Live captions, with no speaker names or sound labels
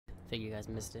Figure you guys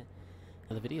missed it.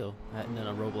 And the video, I hadn't done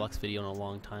a Roblox video in a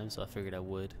long time, so I figured I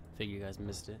would. Figure you guys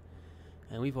missed it.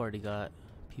 And we've already got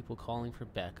people calling for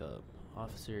backup.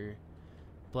 Officer,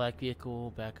 black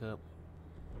vehicle, backup.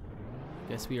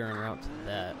 Guess we are en route to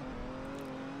that.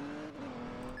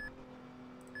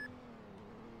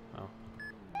 Oh.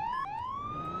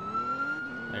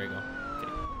 There you go.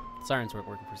 Okay. Sirens weren't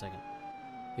working for a second.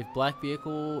 If black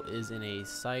vehicle is in a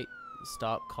sight,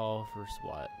 stop call for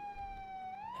SWAT.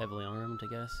 Heavily armed, I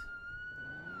guess.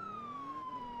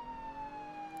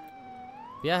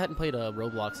 Yeah, I hadn't played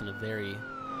Roblox in a very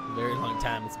long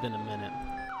time. It's been a minute.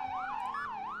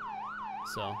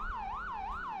 So.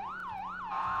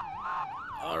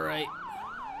 Alright.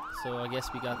 So I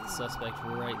guess we got the suspect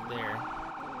right there.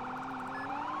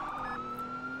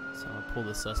 So I'm gonna pull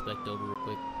the suspect over real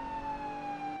quick.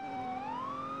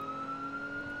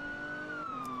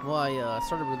 Well, I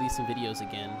started releasing videos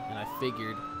again, and I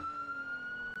figured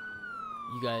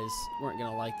you guys weren't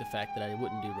gonna like the fact that I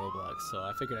wouldn't do Roblox, so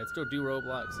I figured I'd still do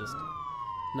Roblox, just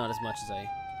not as much as I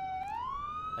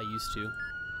used to.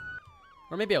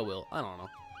 Or maybe I will. I don't know.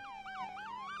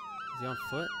 Is he on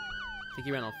foot? I think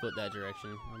he ran on foot that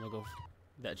direction. I'm gonna go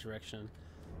that direction.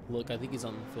 Look, I think he's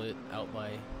on foot out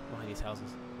behind these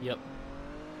houses. Yep.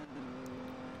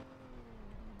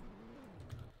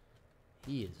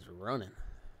 He is running.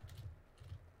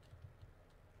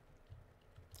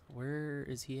 Where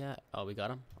is he at? Oh, we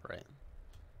got him? All right.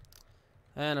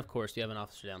 And of course, you have an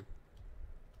officer down.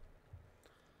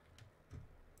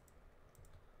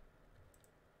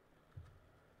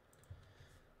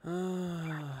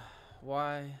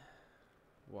 Why?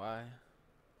 Why?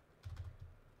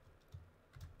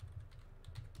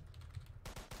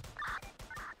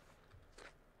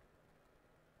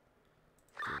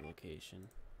 Good location.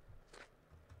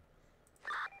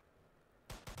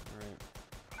 Alright.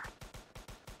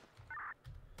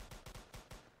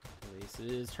 This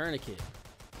is tourniquet.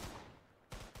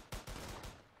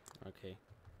 Okay.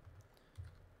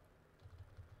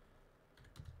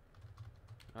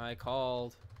 I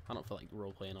called. I don't feel like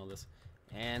role playing all this.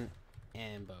 And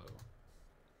ambo.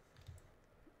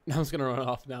 I'm just gonna run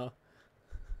off now.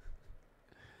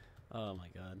 Oh my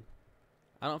god.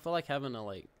 I don't feel like having to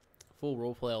like full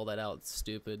role play all that out. It's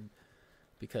stupid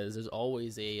because there's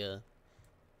always a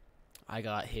I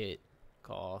got hit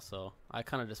call, so I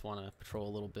kind of just want to patrol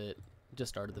a little bit. Just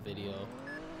started the video,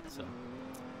 so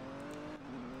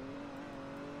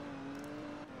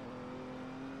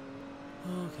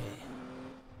okay.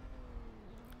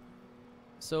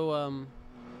 So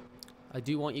I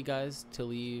do want you guys to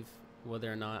leave whether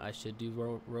or not I should do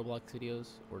Roblox videos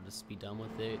or just be done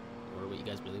with it, or what you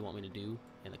guys really want me to do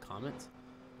in the comments,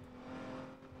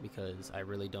 because I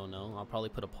really don't know. I'll probably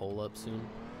put a poll up soon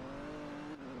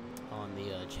on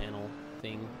the channel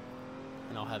thing,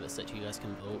 and I'll have it set so you guys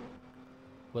can vote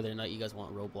whether or not you guys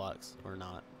want Roblox or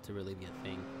not to really be a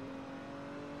thing.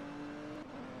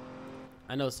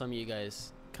 I know some of you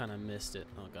guys kind of missed it.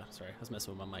 Oh god, sorry, I was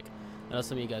messing with my mic. I know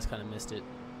some of you guys kind of missed it,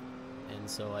 and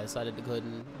so I decided to go ahead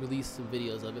and release some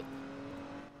videos of it.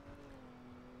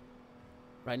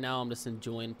 Right now I'm just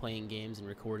enjoying playing games and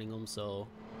recording them, so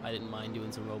I didn't mind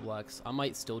doing some Roblox. I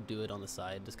might still do it on the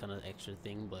side, just kind of an extra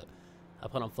thing, but I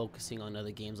plan on focusing on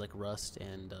other games like Rust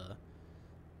and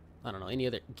I don't know, any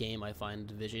other game I find,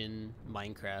 Division,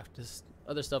 Minecraft, just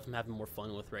other stuff I'm having more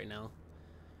fun with right now.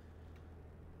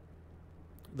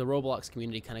 The Roblox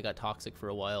community kind of got toxic for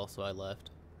a while, so I left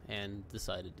and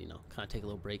decided, you know, kind of take a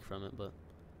little break from it, but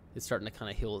it's starting to kind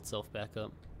of heal itself back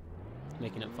up,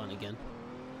 making it fun again.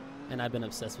 And I've been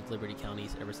obsessed with Liberty County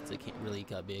ever since it really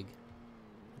got big.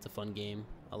 It's a fun game.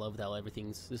 I love how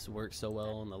this works so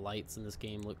well, and the lights in this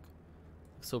game look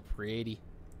so pretty.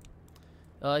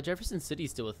 Jefferson City's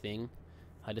still a thing.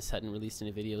 I just hadn't released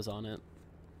any videos on it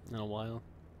in a while.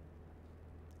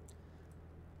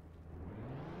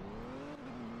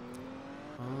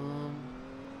 I'm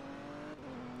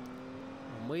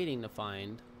waiting to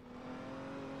find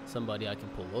somebody I can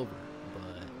pull over,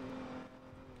 but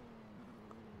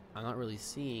I'm not really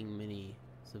seeing many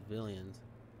civilians.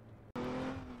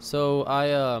 So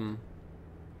I've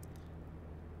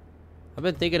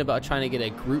been thinking about trying to get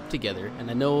a group together, and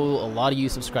I know a lot of you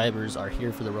subscribers are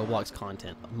here for the Roblox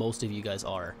content. Most of you guys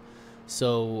are.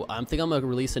 So I think I'm going to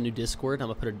release a new Discord. I'm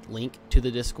going to put a link to the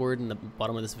Discord in the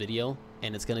bottom of this video,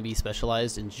 and it's going to be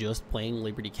specialized in just playing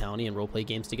Liberty County and roleplay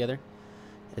games together.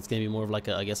 It's going to be more of like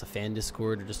a, I guess, a fan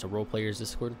Discord or just a role players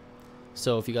Discord.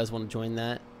 So if you guys want to join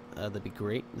that, that'd be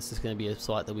great. This is going to be a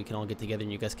slot that we can all get together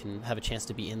and you guys can have a chance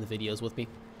to be in the videos with me.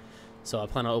 So I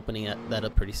plan on opening that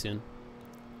up pretty soon.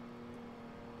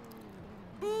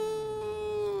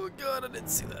 did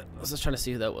see that. I was just trying to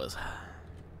see who that was.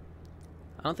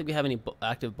 I don't think we have any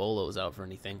active bolos out for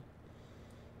anything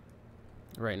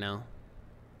right now.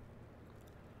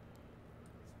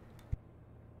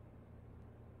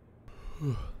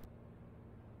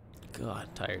 God,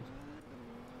 tired.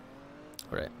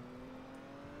 Alright.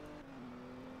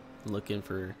 Looking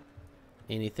for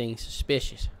anything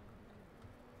suspicious.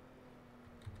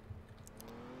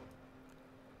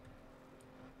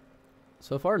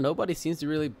 So far, nobody seems to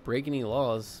really break any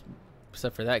laws,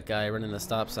 except for that guy running the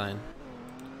stop sign.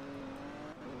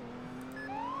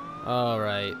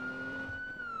 Alright.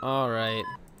 Alright.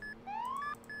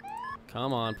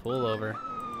 Come on, pull over.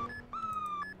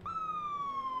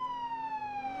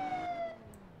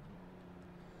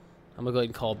 I'm gonna go ahead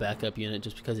and call backup unit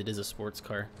just because it is a sports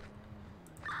car.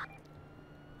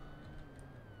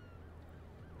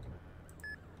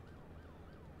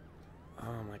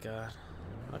 Oh my god.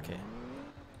 Okay.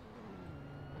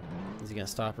 Is he gonna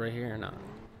stop right here or not?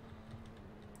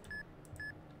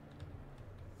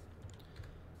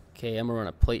 Okay, I'm gonna run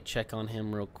a plate check on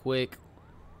him real quick.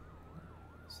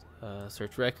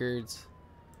 Search records.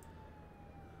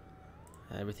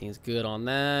 Everything's good on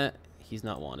that. He's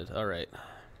not wanted. Alright.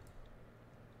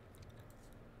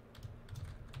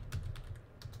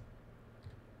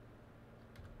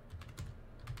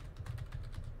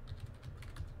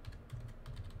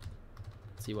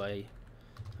 See why I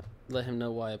let him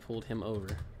know why I pulled him over.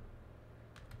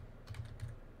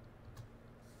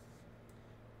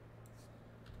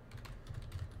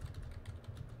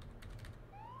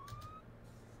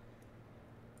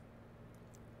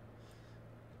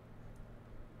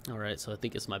 Alright, so I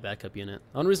think it's my backup unit.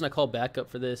 The only reason I call backup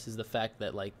for this is the fact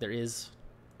that, like, there is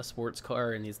a sports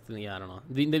car and he's, yeah, I don't know.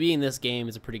 Being this game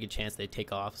is a pretty good chance they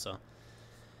take off, so.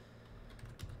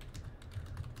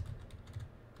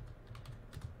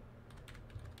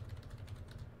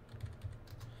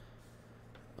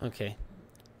 Okay.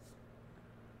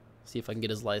 See if I can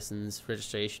get his license,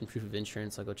 registration, proof of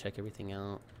insurance. I'll go check everything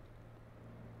out.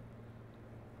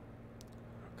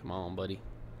 Come on, buddy.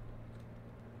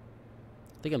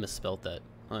 I think I misspelled that.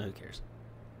 Oh, who cares?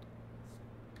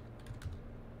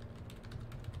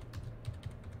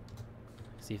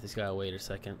 See if this guy will wait a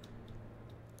second.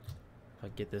 If I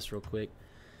get this real quick.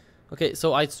 Okay,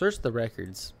 so I searched the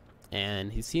records,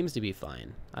 and he seems to be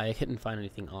fine. I couldn't find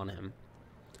anything on him.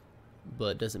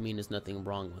 But doesn't mean there's nothing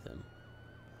wrong with him.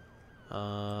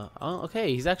 Oh,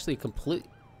 okay, he's actually complete.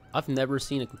 I've never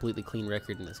seen a completely clean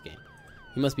record in this game.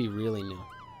 He must be really new.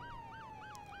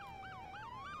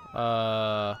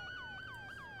 You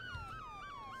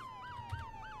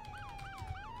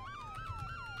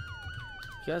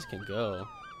guys can go.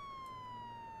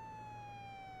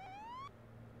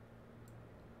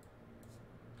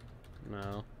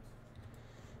 No.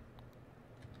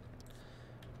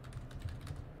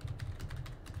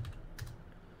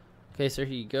 Okay, sir,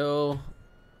 here you go.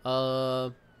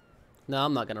 No,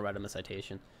 I'm not gonna write him a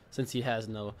citation since he has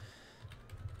no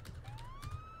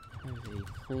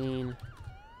clean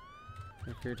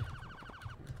record.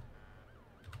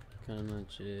 Gonna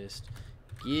just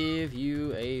give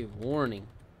you a warning.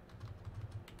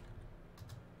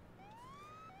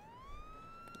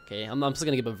 Okay, I'm just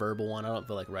gonna give a verbal one. I don't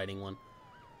feel like writing one.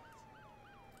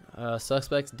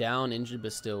 Suspects down, injured,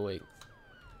 but still awake.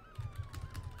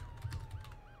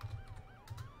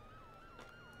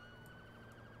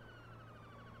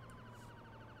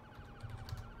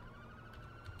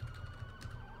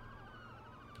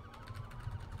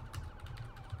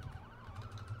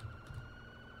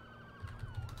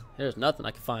 There's nothing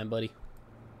I can find, buddy.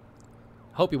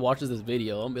 I hope he watches this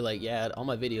video. I'm gonna be like, yeah, on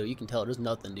my video, you can tell there's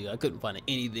nothing, dude. I couldn't find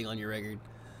anything on your record.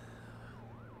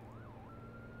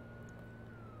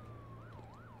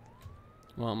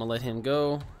 Well, I'm gonna let him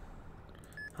go.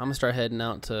 I'm gonna start heading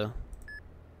out to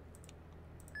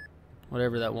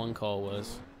whatever that one call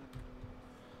was.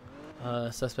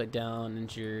 Suspect down,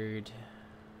 injured.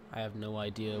 I have no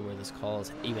idea where this call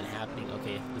is even happening.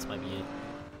 Okay, this might be it.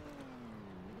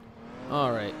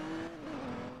 Alright.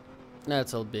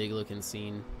 That's a big looking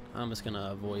scene. I'm just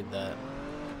gonna avoid that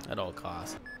at all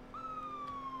costs.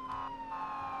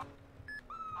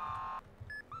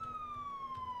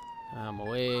 I'm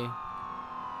away.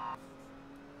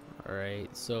 Alright,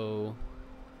 so...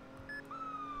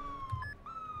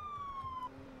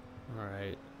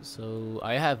 Alright, so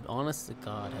I have, honest to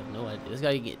God, have no idea. This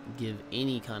guy can give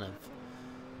any kind of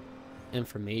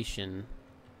information.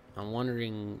 I'm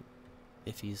wondering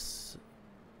if he's...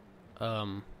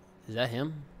 is that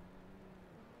him?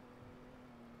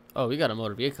 Oh, we got a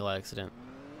motor vehicle accident.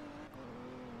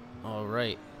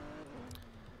 Alright.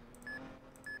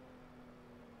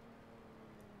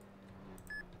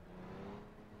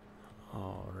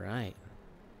 All right.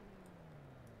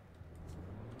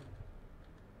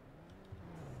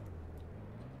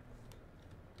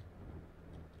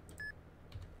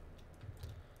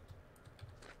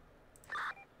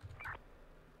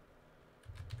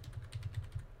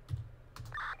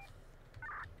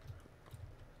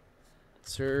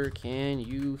 Sir, can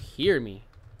you hear me?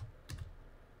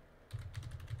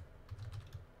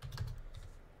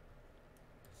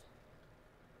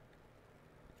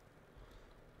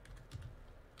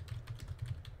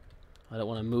 I don't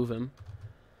want to move him.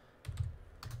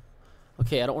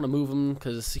 Okay, I don't want to move him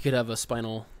because he could have a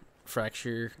spinal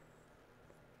fracture.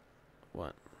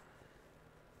 What?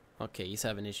 Okay, he's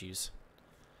having issues.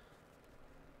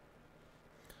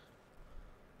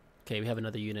 Okay, we have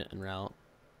another unit en route.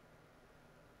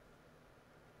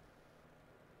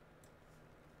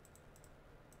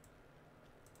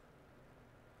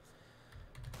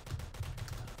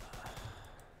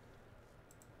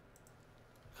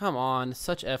 Come on,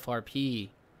 such FRP.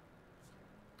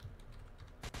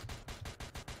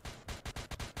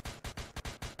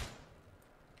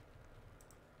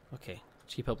 Okay,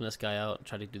 keep helping this guy out.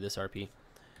 Try to do this RP.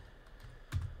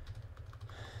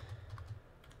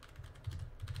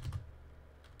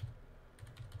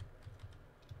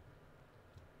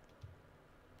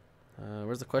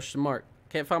 Where's the question mark?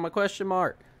 Can't find my question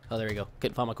mark. Oh, there we go.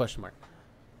 Couldn't find my question mark.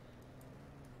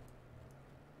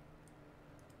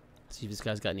 See if this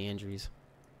guy's got any injuries.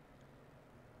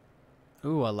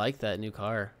 Ooh, I like that new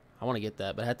car. I want to get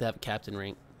that, but I have to have a captain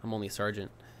rank. I'm only a sergeant.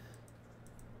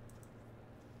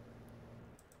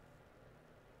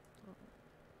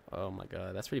 Oh my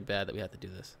god, that's pretty bad that we have to do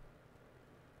this.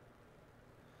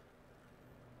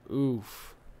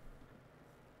 Oof.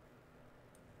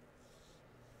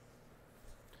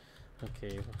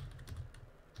 Okay.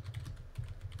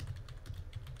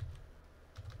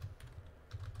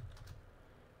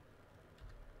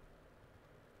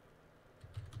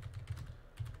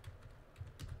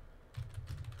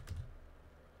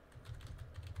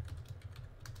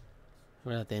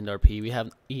 We're gonna have to end RP. We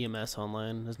have EMS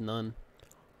online. There's none.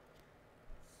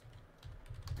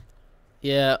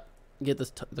 Yeah, get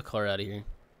this the car out of here.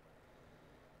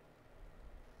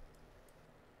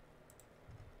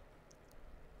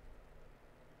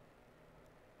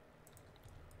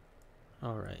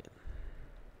 All right.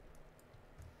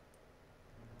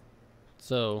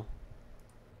 So.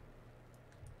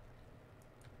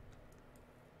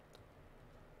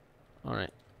 All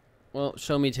right. Well,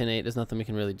 show me 10-8. There's nothing we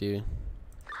can really do.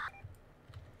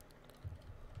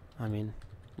 I mean,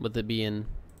 with it being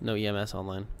no EMS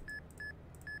online.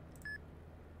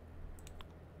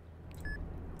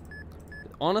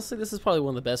 Honestly, this is probably one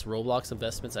of the best Roblox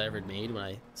investments I ever made when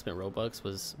I spent Robux,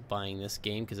 was buying this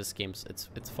game, because this game's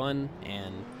it's fun,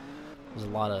 and there's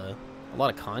a lot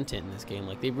of content in this game.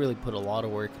 Like, they really put a lot of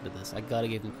work into this. I gotta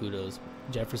give them kudos.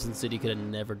 Jefferson City could have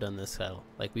never done this hell.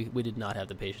 Like, we did not have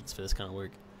the patience for this kind of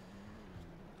work.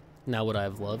 Now, would I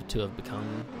have loved to have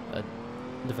become a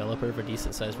developer of a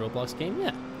decent sized Roblox game? Yeah,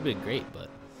 it'd been great, but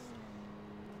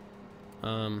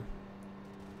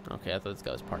okay, I thought this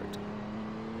guy was parked.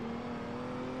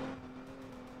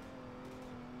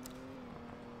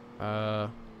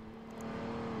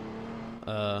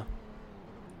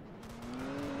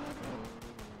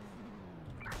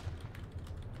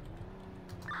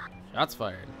 Shots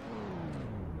fired.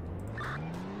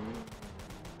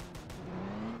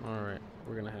 Alright,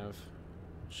 we're gonna have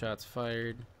shots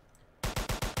fired.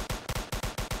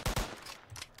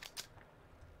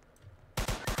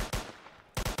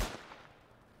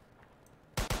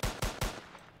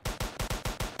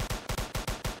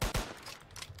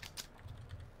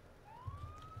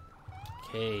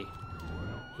 Okay.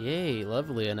 Yay,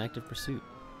 lovely, an active pursuit.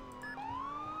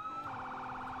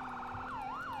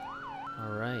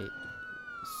 Alright,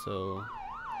 so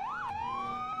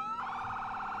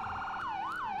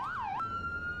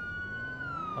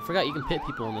I forgot you can pit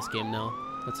people in this game now.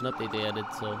 That's an update they added,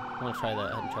 so I want to try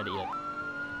that. I haven't tried it yet.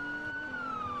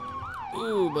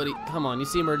 Ooh, buddy, come on, you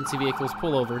see emergency vehicles,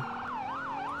 pull over.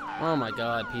 Oh my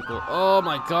god, people. Oh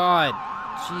my god,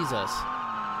 Jesus.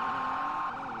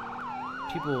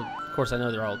 People, of course, I know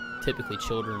they're all typically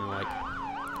children or like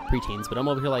preteens, but I'm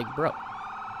over here like, bro.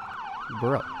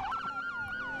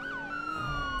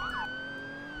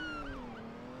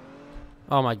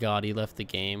 Oh my god, he left the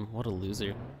game. What a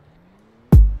loser.